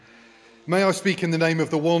May I speak in the name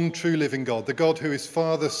of the one true living God, the God who is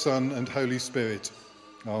Father, Son, and Holy Spirit.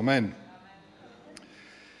 Amen.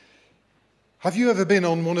 Have you ever been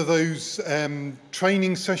on one of those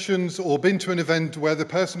training sessions or been to an event where the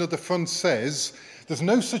person at the front says, there's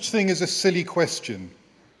no such thing as a silly question?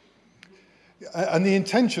 And the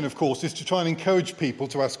intention, of course, is to try and encourage people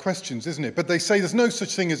to ask questions, isn't it? But they say there's no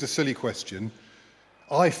such thing as a silly question.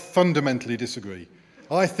 I fundamentally disagree.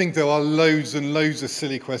 I think there are loads and loads of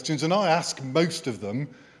silly questions, and I ask most of them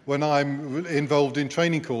when I'm involved in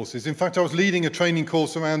training courses. In fact, I was leading a training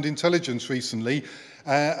course around intelligence recently,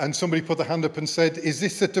 and somebody put their hand up and said, is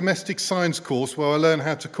this a domestic science course where I learn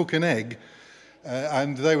how to cook an egg?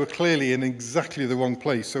 And they were clearly in exactly the wrong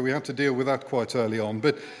place, so we had to deal with that quite early on.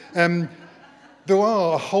 But there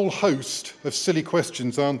are a whole host of silly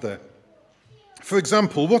questions, aren't there? For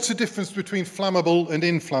example, what's the difference between flammable and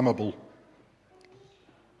inflammable?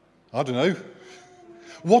 I don't know.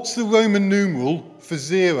 What's the Roman numeral for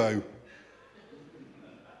 0?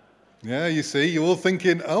 Yeah, you see, you're all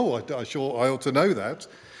thinking, oh, I ought to know that.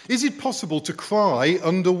 Is it possible to cry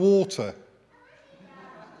underwater?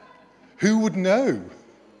 Who would know?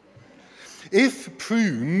 If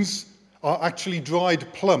prunes are actually dried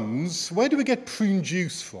plums, where do we get prune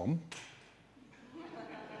juice from?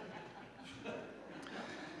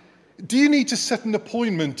 Do you need to set an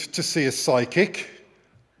appointment to see a psychic?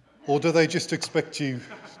 Or do they just expect you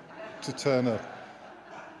to turn up?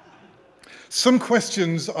 Some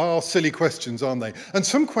questions are silly questions, aren't they? And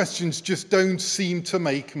some questions just don't seem to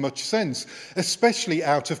make much sense, especially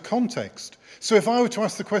out of context. So if I were to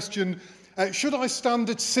ask the question, should I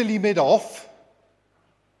stand at silly mid-off?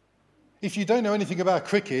 If you don't know anything about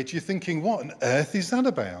cricket, you're thinking, what on earth is that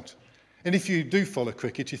about? And if you do follow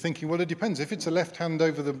cricket, you're thinking, well, it depends. If it's a left hand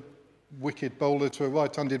over the wicket bowler to a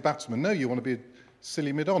right-handed batsman, no, you want to be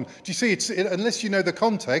silly mid-on. Do you see, unless you know the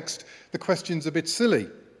context, the question's a bit silly.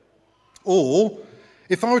 Or,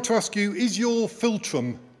 if I were to ask you, is your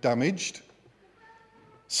philtrum damaged?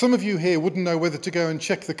 Some of you here wouldn't know whether to go and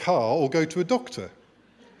check the car or go to a doctor.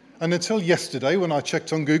 And until yesterday, when I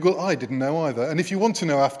checked on Google, I didn't know either. And if you want to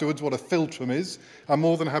know afterwards what a philtrum is, I'm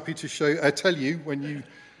more than happy to tell you when you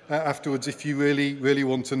afterwards if you really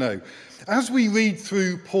want to know. As we read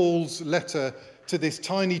through Paul's letter to this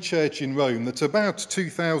tiny church in Rome that's about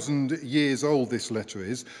 2,000 years old, this letter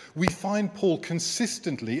is, we find Paul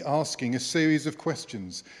consistently asking a series of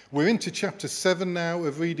questions. We're into chapter 7 now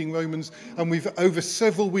of reading Romans, and over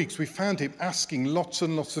several weeks we've found him asking lots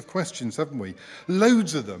and lots of questions, haven't we?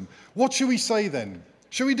 Loads of them. What shall we say then?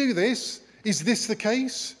 Shall we do this? Is this the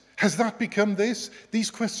case? Has that become this?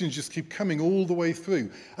 These questions just keep coming all the way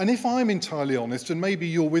through. And if I'm entirely honest, and maybe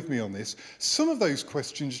you're with me on this, some of those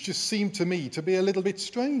questions just seem to me to be a little bit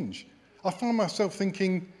strange. I find myself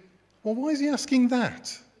thinking, well, why is he asking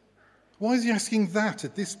that? Why is he asking that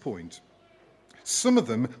at this point? Some of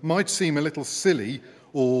them might seem a little silly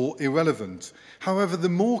or irrelevant. However, the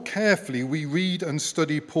more carefully we read and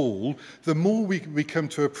study Paul, the more we come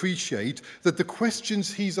to appreciate that the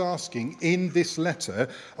questions he's asking in this letter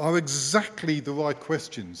are exactly the right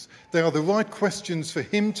questions. They are the right questions for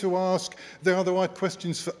him to ask. They are the right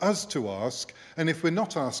questions for us to ask. And if we're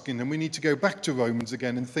not asking them, we need to go back to Romans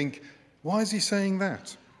again and think, why is he saying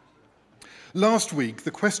that? Last week,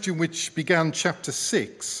 the question which began chapter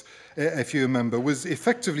 6, if you remember, was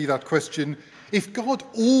effectively that question, if God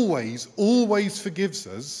always forgives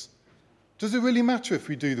us, does it really matter if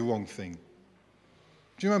we do the wrong thing?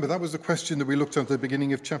 Do you remember? That was the question that we looked at the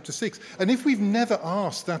beginning of chapter 6. And if we've never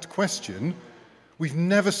asked that question, we've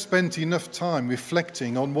never spent enough time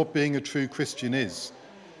reflecting on what being a true Christian is.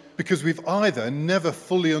 Because we've either never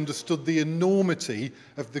fully understood the enormity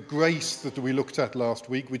of the grace that we looked at last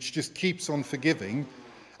week, which just keeps on forgiving,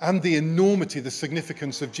 and the enormity, the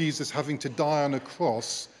significance of Jesus having to die on a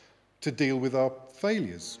cross to deal with our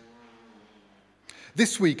failures.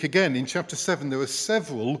 This week, again, in chapter 7, there are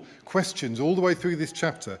several questions all the way through this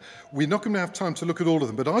chapter. We're not going to have time to look at all of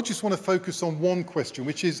them, but I just want to focus on one question,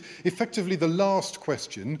 which is effectively the last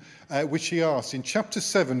question which he asks in chapter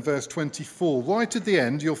 7, verse 24. Right at the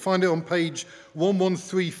end, you'll find it on page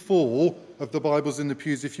 1134 of the Bibles in the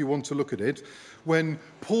pews if you want to look at it, when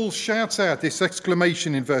Paul shouts out this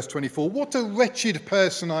exclamation in verse 24, "What a wretched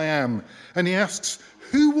person I am!" And he asks,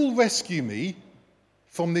 who will rescue me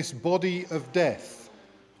from this body of death?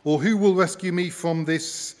 Or who will rescue me from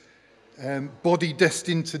this body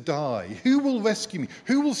destined to die? Who will rescue me?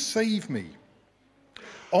 Who will save me?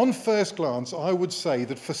 On first glance, I would say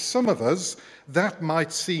that for some of us, that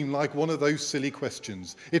might seem like one of those silly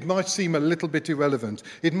questions. It might seem a little bit irrelevant.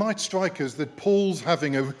 It might strike us that Paul's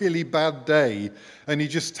having a really bad day and he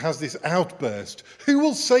just has this outburst. Who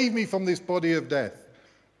will save me from this body of death?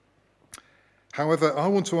 However, I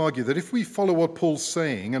want to argue that if we follow what Paul's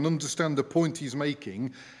saying and understand the point he's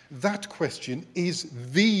making, that question is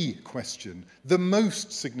the question, the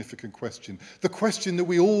most significant question, the question that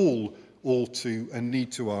we all ought to and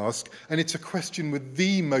need to ask, and it's a question with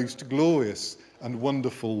the most glorious and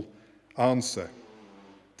wonderful answer.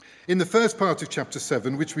 In the first part of chapter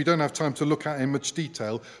 7, which we don't have time to look at in much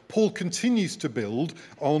detail, Paul continues to build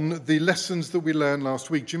on the lessons that we learned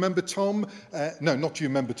last week. Do you remember Tom? No, not do you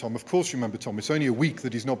remember Tom. Of course you remember Tom. It's only a week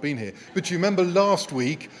that he's not been here. But do you remember last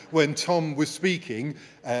week when Tom was speaking?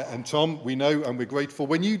 And Tom, we know and we're grateful.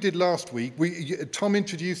 When you did last week, Tom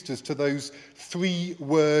introduced us to those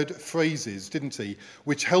 3-word phrases, didn't he?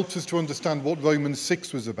 Which helped us to understand what Romans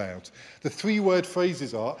 6 was about. The 3-word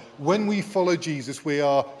phrases are, when we follow Jesus, we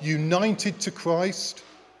are united to Christ,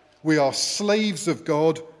 we are slaves of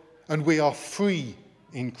God, and we are free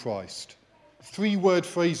in Christ. 3-word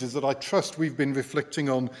phrases that I trust we've been reflecting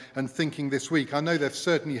on and thinking this week. I know they've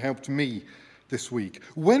certainly helped me this week.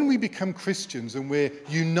 When we become Christians and we're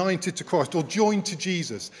united to Christ or joined to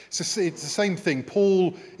Jesus, it's the same thing.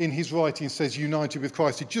 Paul, in his writing, says united with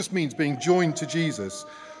Christ. It just means being joined to Jesus.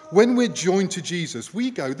 When we're joined to Jesus,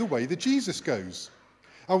 we go the way that Jesus goes.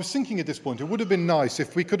 I was thinking at this point, it would have been nice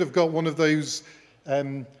if we could have got one of those,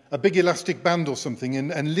 a big elastic band or something,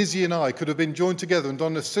 and Lizzie and I could have been joined together and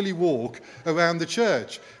done a silly walk around the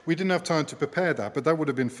church. We didn't have time to prepare that, but that would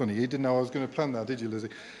have been funny. You didn't know I was going to plan that, did you, Lizzie?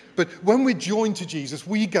 But when we're joined to Jesus,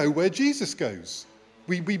 we go where Jesus goes.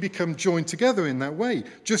 We become joined together in that way.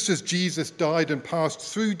 Just as Jesus died and passed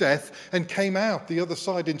through death and came out the other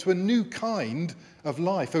side into a new kind of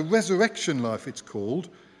life, a resurrection life it's called.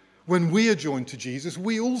 When we are joined to Jesus,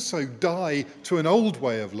 we also die to an old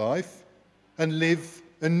way of life and live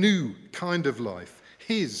a new kind of life,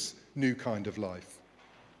 his new kind of life.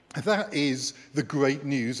 That is the great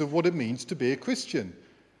news of what it means to be a Christian.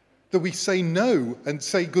 That we say no and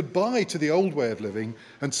say goodbye to the old way of living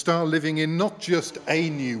and start living in not just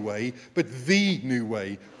a new way, but the new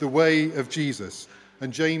way, the way of Jesus.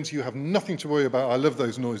 And James, you have nothing to worry about. I love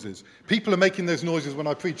those noises. People are making those noises when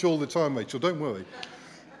I preach all the time, Rachel, don't worry.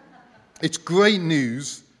 It's great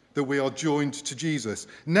news that we are joined to Jesus.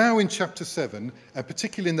 Now in chapter 7, and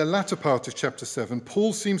particularly in the latter part of chapter 7,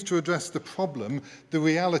 Paul seems to address the problem, the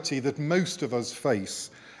reality that most of us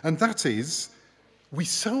face. And that is, we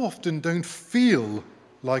so often don't feel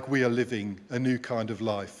like we are living a new kind of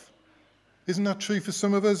life. Isn't that true for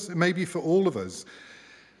some of us? Maybe for all of us.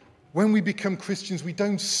 When we become Christians, we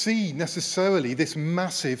don't see necessarily this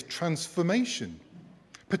massive transformation.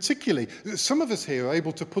 Particularly, some of us here are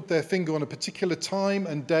able to put their finger on a particular time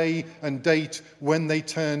and day and date when they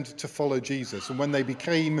turned to follow Jesus and when they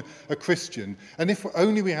became a Christian. And if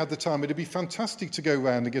only we had the time, it'd be fantastic to go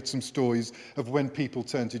around and get some stories of when people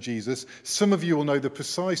turned to Jesus. Some of you will know the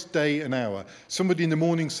precise day and hour. Somebody in the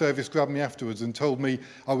morning service grabbed me afterwards and told me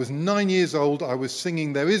I was 9 years old. I was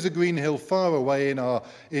singing "There is a Green Hill Far Away"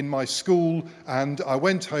 in my school, and I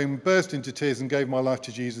went home, burst into tears, and gave my life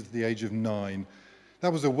to Jesus at the age of 9.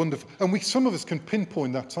 That was a wonderful, and some of us can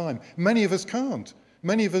pinpoint that time. Many of us can't.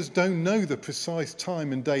 Many of us don't know the precise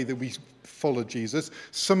time and day that we followed Jesus.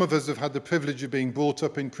 Some of us have had the privilege of being brought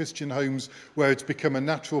up in Christian homes where it's become a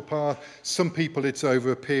natural path. Some people, it's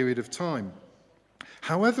over a period of time.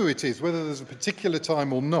 However it is, whether there's a particular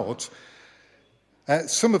time or not,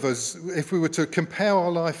 some of us, if we were to compare our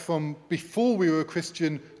life from before we were a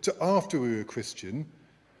Christian to after we were a Christian,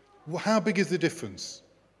 how big is the difference?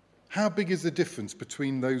 How big is the difference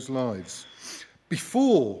between those lives?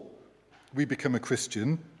 Before we become a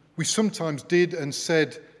Christian, we sometimes did and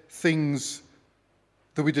said things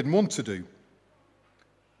that we didn't want to do.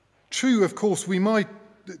 True, of course, we might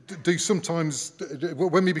do sometimes,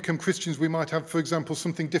 when we become Christians, we might have, for example,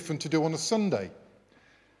 something different to do on a Sunday.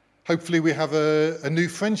 Hopefully we have a new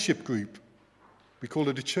friendship group. We call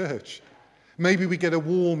it a church. Maybe we get a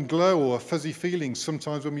warm glow or a fuzzy feeling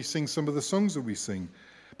sometimes when we sing some of the songs that we sing.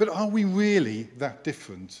 But are we really that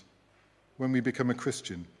different when we become a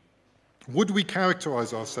Christian? Would we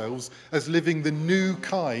characterize ourselves as living the new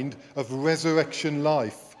kind of resurrection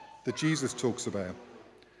life that Jesus talks about?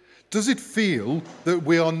 Does it feel that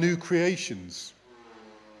we are new creations?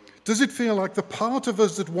 Does it feel like the part of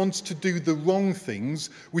us that wants to do the wrong things,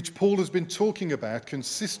 which Paul has been talking about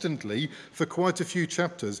consistently for quite a few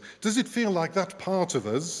chapters, does it feel like that part of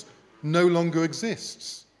us no longer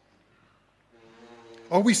exists?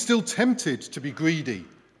 Are we still tempted to be greedy,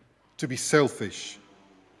 to be selfish,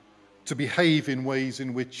 to behave in ways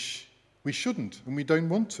in which we shouldn't and we don't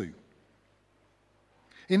want to.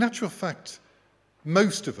 In actual fact,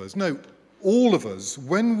 most of us, no, all of us,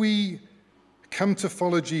 when we come to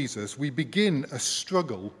follow Jesus, we begin a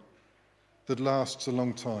struggle that lasts a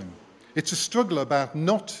long time. It's a struggle about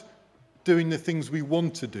not doing the things we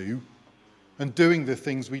want to do and doing the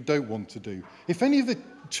things we don't want to do. If any of the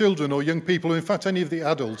children or young people, or in fact any of the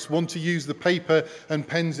adults, want to use the paper and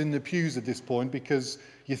pens in the pews at this point because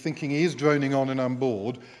you're thinking he is droning on and I'm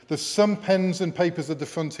bored, there's some pens and papers at the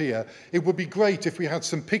front here. It would be great if we had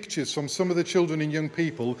some pictures from some of the children and young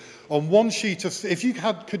people on one sheet of, if you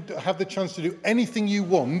could have the chance to do anything you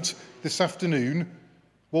want this afternoon,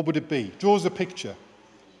 what would it be? Draw us a picture.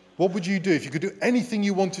 What would you do if you could do anything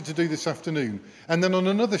you wanted to do this afternoon? And then on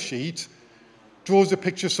another sheet, draw us a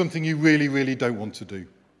picture of something you really, really don't want to do.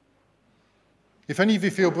 If any of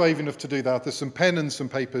you feel brave enough to do that, there's some pen and some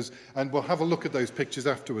papers, and we'll have a look at those pictures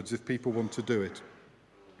afterwards if people want to do it.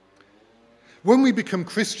 When we become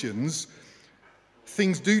Christians,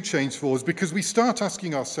 things do change for us because we start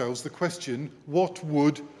asking ourselves the question, what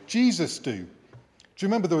would Jesus do? Do you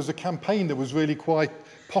remember there was a campaign that was really quite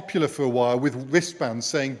popular for a while with wristbands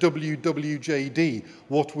saying WWJD,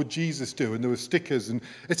 what would Jesus do? And there were stickers, and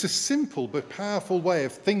it's a simple but powerful way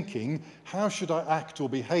of thinking, how should I act or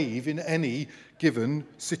behave in any given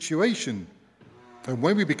situation? And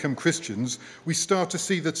when we become Christians, we start to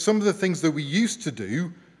see that some of the things that we used to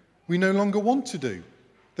do, we no longer want to do.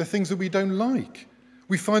 They're things that we don't like.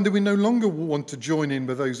 We find that we no longer want to join in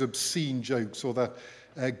with those obscene jokes or that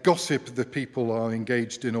gossip that people are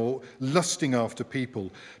engaged in or lusting after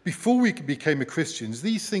people. Before we became Christians,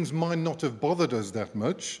 these things might not have bothered us that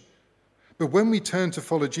much. But when we turn to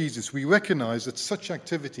follow Jesus, we recognize that such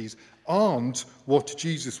activities aren't what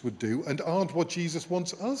Jesus would do and aren't what Jesus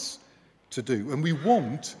wants us to do. And we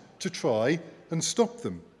want to try and stop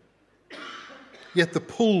them. Yet the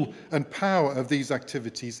pull and power of these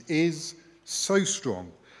activities is so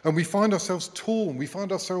strong. And we find ourselves torn, we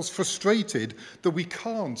find ourselves frustrated that we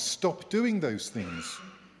can't stop doing those things.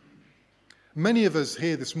 Many of us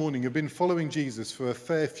here this morning have been following Jesus for a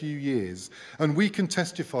fair few years, and we can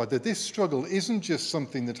testify that this struggle isn't just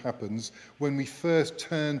something that happens when we first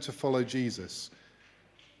turn to follow Jesus.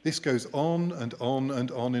 This goes on and on and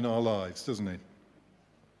on in our lives, doesn't it?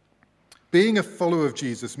 Being a follower of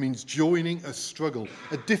Jesus means joining a struggle,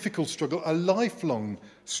 a difficult struggle, a lifelong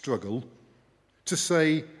struggle, to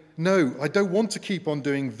say, no, I don't want to keep on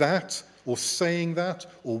doing that or saying that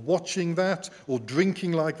or watching that or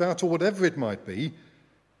drinking like that or whatever it might be.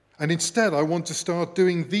 And instead, I want to start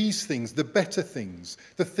doing these things, the better things,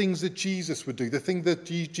 the things that Jesus would do, the thing that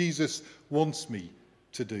Jesus wants me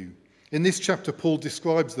to do. In this chapter, Paul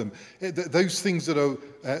describes them. Those things that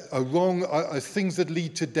are wrong are things that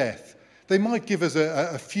lead to death. They might give us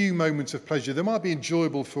a few moments of pleasure. They might be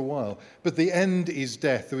enjoyable for a while, but the end is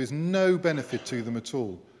death. There is no benefit to them at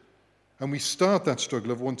all. And we start that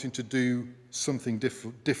struggle of wanting to do something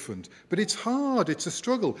different. But it's hard, it's a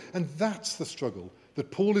struggle. And that's the struggle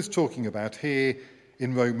that Paul is talking about here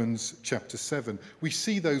in Romans chapter 7. We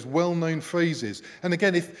see those well-known phrases. And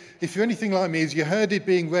again, if you're anything like me, as you heard it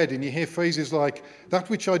being read and you hear phrases like, that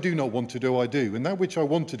which I do not want to do, I do. And that which I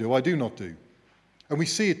want to do, I do not do. And we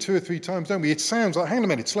see it 2 or 3 times, don't we? It sounds like, hang on a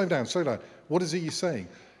minute, slow down. What is it you're saying?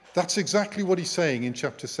 That's exactly what he's saying in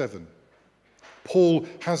chapter 7. Paul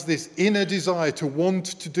has this inner desire to want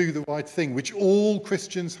to do the right thing, which all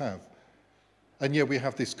Christians have. And yet we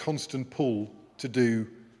have this constant pull to do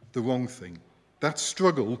the wrong thing. That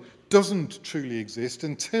struggle doesn't truly exist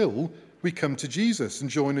until we come to Jesus and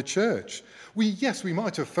join a church. We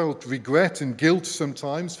might have felt regret and guilt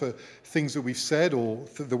sometimes for things that we've said or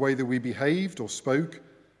for the way that we behaved or spoke.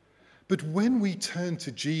 But when we turn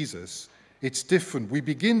to Jesus, it's different. We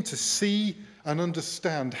begin to see and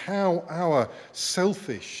understand how our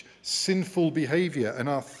selfish, sinful behavior and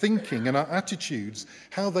our thinking and our attitudes,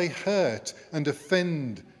 how they hurt and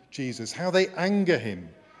offend Jesus, how they anger him.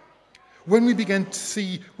 When we begin to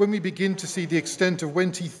see the extent of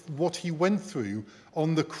what he went through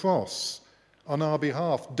on the cross on our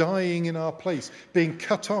behalf, dying in our place, being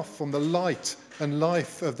cut off from the light and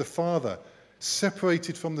life of the Father,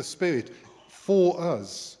 separated from the Spirit for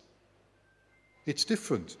us, it's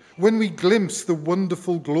different. When we glimpse the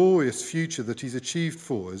wonderful, glorious future that he's achieved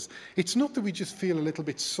for us, it's not that we just feel a little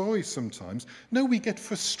bit sorry sometimes. No, we get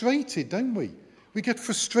frustrated, don't we? We get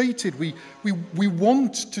frustrated. We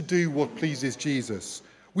want to do what pleases Jesus.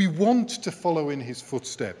 We want to follow in his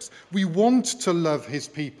footsteps. We want to love his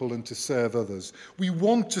people and to serve others. We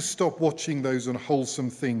want to stop watching those unwholesome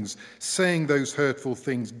things, saying those hurtful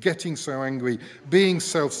things, getting so angry, being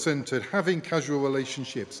self-centered, having casual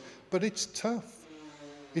relationships. But it's tough.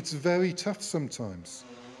 It's very tough sometimes.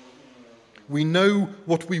 We know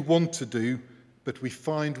what we want to do, but we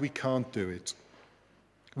find we can't do it.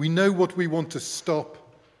 We know what we want to stop,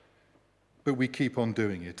 but we keep on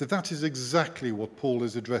doing it. That is exactly what Paul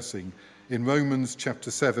is addressing in Romans chapter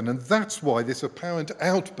 7. And that's why this apparent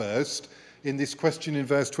outburst in this question in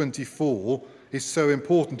verse 24 is so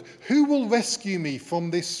important. Who will rescue me from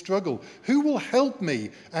this struggle? Who will help me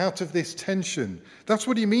out of this tension? That's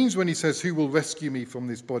what he means when he says, who will rescue me from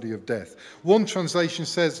this body of death? One translation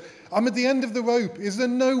says, I'm at the end of the rope. Is there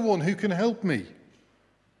no one who can help me?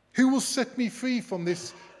 Who will set me free from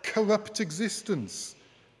this corrupt existence?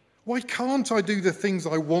 Why can't I do the things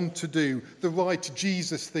I want to do, the right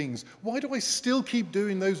Jesus things? Why do I still keep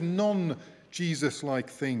doing those non-Jesus-like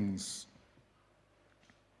things?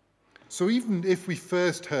 So even if we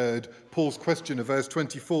first heard Paul's question of verse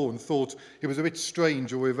 24 and thought it was a bit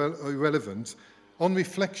strange or irrelevant, on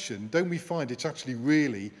reflection, don't we find it's actually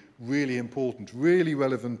really, really important, really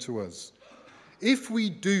relevant to us? If we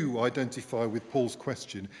do identify with Paul's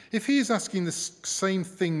question, if he is asking the same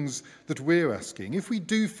things that we're asking, if we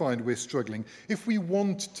do find we're struggling, if we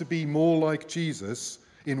want to be more like Jesus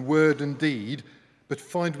in word and deed, but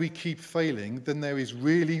find we keep failing, then there is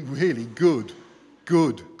really, really good,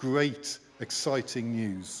 great, exciting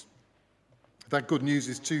news. That good news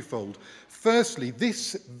is twofold. Firstly,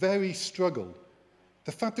 this very struggle,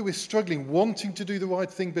 the fact that we're struggling, wanting to do the right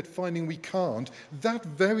thing but finding we can't, that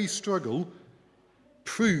very struggle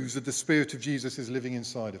proves that the Spirit of Jesus is living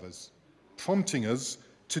inside of us, prompting us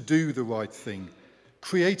to do the right thing,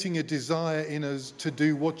 creating a desire in us to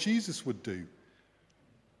do what Jesus would do.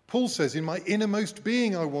 Paul says, in my innermost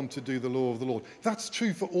being, I want to do the law of the Lord. That's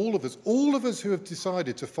true for all of us who have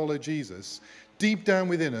decided to follow Jesus. Deep down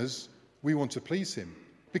within us, we want to please him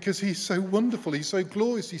because he's so wonderful, he's so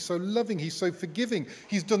glorious, he's so loving, he's so forgiving.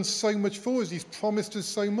 He's done so much for us, he's promised us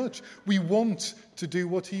so much. We want to do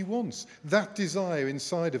what he wants. That desire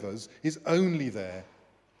inside of us is only there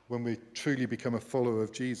when we truly become a follower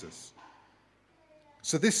of Jesus.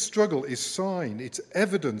 So this struggle is sign, it's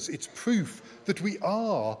evidence, it's proof that we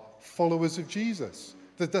are followers of Jesus,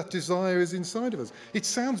 that desire is inside of us. It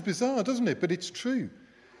sounds bizarre, doesn't it? But it's true.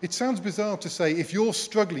 It sounds bizarre to say, if you're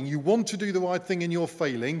struggling, you want to do the right thing and you're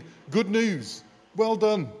failing, good news, well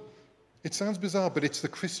done. It sounds bizarre, but it's the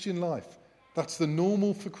Christian life. That's the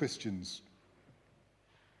normal for Christians.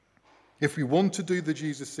 If we want to do the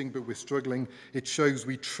Jesus thing but we're struggling, it shows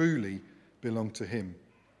we truly belong to him.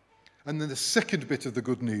 And then the second bit of the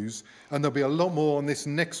good news, and there'll be a lot more on this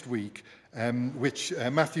next week, which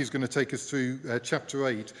Matthew's going to take us through chapter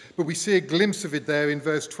 8. But we see a glimpse of it there in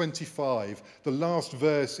verse 25, the last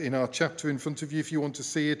verse in our chapter in front of you if you want to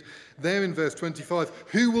see it. There in verse 25,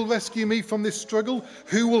 who will rescue me from this struggle?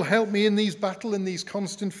 Who will help me in these battles and these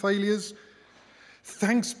constant failures?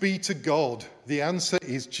 Thanks be to God. The answer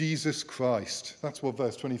is Jesus Christ. That's what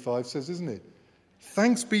verse 25 says, isn't it?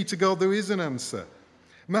 Thanks be to God, there is an answer.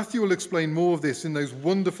 Matthew will explain more of this in those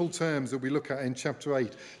wonderful terms that we look at in chapter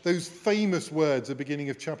 8. Those famous words at the beginning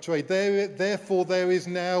of chapter 8. Therefore, there is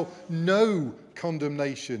now no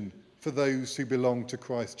condemnation for those who belong to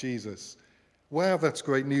Christ Jesus. Wow, that's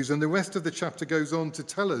great news. And the rest of the chapter goes on to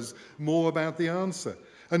tell us more about the answer.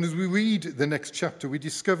 And as we read the next chapter, we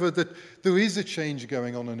discover that there is a change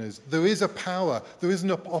going on in us. There is a power. There is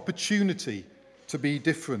an opportunity to be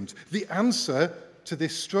different. The answer to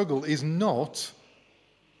this struggle is not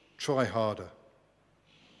try harder.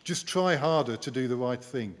 Just try harder to do the right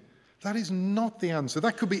thing. That is not the answer.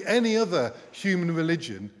 That could be any other human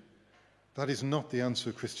religion. That is not the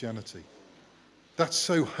answer of Christianity. That's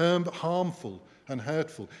so harmful and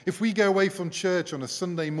hurtful. If we go away from church on a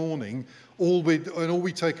Sunday morning, all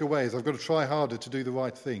we take away is I've got to try harder to do the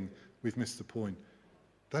right thing, we've missed the point.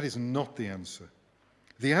 That is not the answer.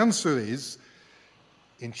 The answer is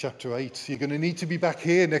in chapter 8. You're going to need to be back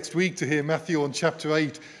here next week to hear Matthew on chapter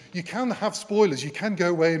 8. You can have spoilers. You can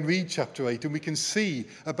go away and read chapter 8 and we can see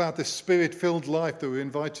about the spirit-filled life that we're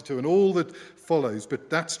invited to and all that follows.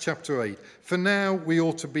 But that's chapter 8. For now, we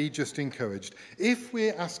ought to be just encouraged. If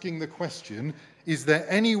we're asking the question, is there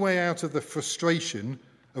any way out of the frustration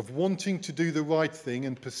of wanting to do the right thing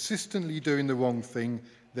and persistently doing the wrong thing,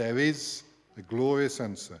 there is a glorious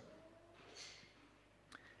answer.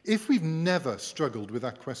 If we've never struggled with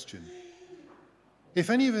that question, If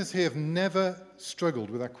any of us here have never struggled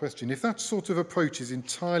with that question, if that sort of approach is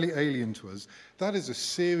entirely alien to us, that is a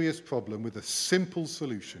serious problem with a simple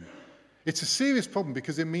solution. It's a serious problem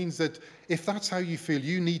because it means that if that's how you feel,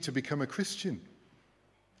 you need to become a Christian.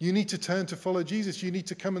 You need to turn to follow Jesus. You need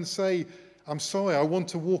to come and say, I'm sorry, I want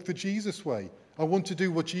to walk the Jesus way. I want to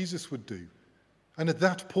do what Jesus would do. And at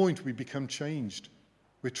that point, we become changed.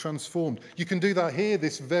 We're transformed. You can do that here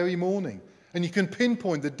this very morning. And you can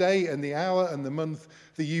pinpoint the day and the hour and the month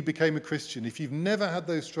that you became a Christian. If you've never had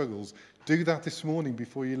those struggles, do that this morning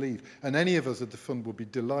before you leave. And any of us at the front will be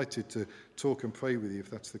delighted to talk and pray with you if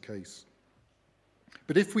that's the case.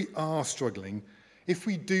 But if we are struggling, if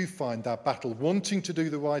we do find that battle, wanting to do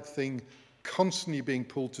the right thing, constantly being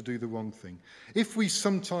pulled to do the wrong thing, if we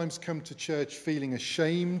sometimes come to church feeling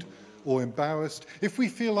ashamed or embarrassed, if we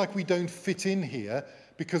feel like we don't fit in here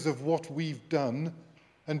because of what we've done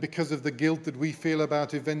and because of the guilt that we feel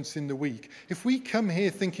about events in the week, if we come here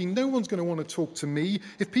thinking no one's going to want to talk to me,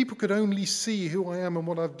 if people could only see who I am and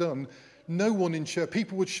what I've done, no one in church,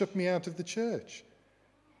 people would shut me out of the church.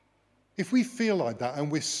 If we feel like that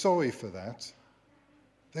and we're sorry for that,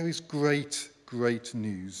 there is great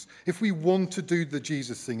news. If we want to do the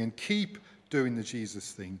Jesus thing and keep doing the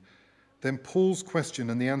Jesus thing, then Paul's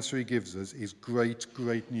question and the answer he gives us is great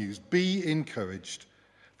news. Be encouraged.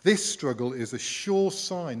 This struggle is a sure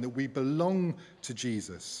sign that we belong to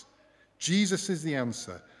Jesus. Jesus is the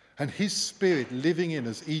answer, and his Spirit living in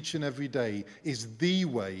us each and every day is the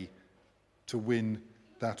way to win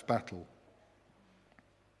that battle.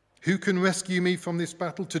 Who can rescue me from this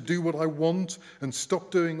battle? To do what I want and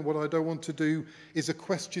stop doing what I don't want to do is a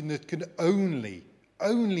question that can only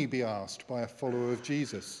be asked by a follower of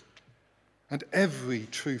Jesus. And every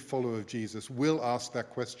true follower of Jesus will ask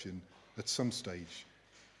that question at some stage.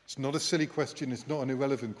 It's not a silly question, it's not an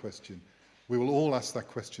irrelevant question. We will all ask that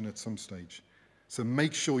question at some stage. So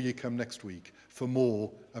make sure you come next week for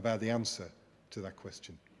more about the answer to that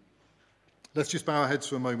question. Let's just bow our heads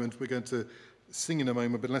for a moment. We're going to sing in a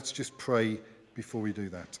moment, but let's just pray before we do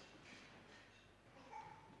that.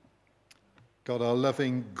 God, our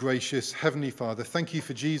loving, gracious, Heavenly Father, thank you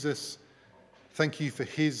for Jesus. Thank you for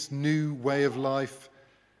his new way of life.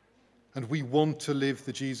 And we want to live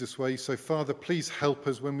the Jesus way. So, Father, please help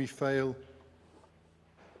us when we fail.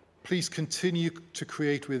 Please continue to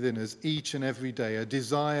create within us each and every day a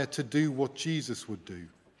desire to do what Jesus would do.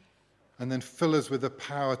 And then fill us with the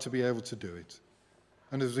power to be able to do it.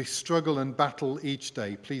 And as we struggle and battle each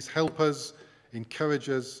day, please help us, encourage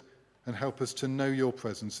us, and help us to know your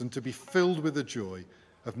presence and to be filled with the joy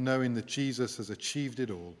of knowing that Jesus has achieved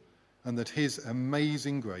it all and that his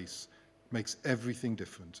amazing grace makes everything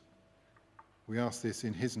different. We ask this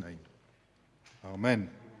in his name. Amen.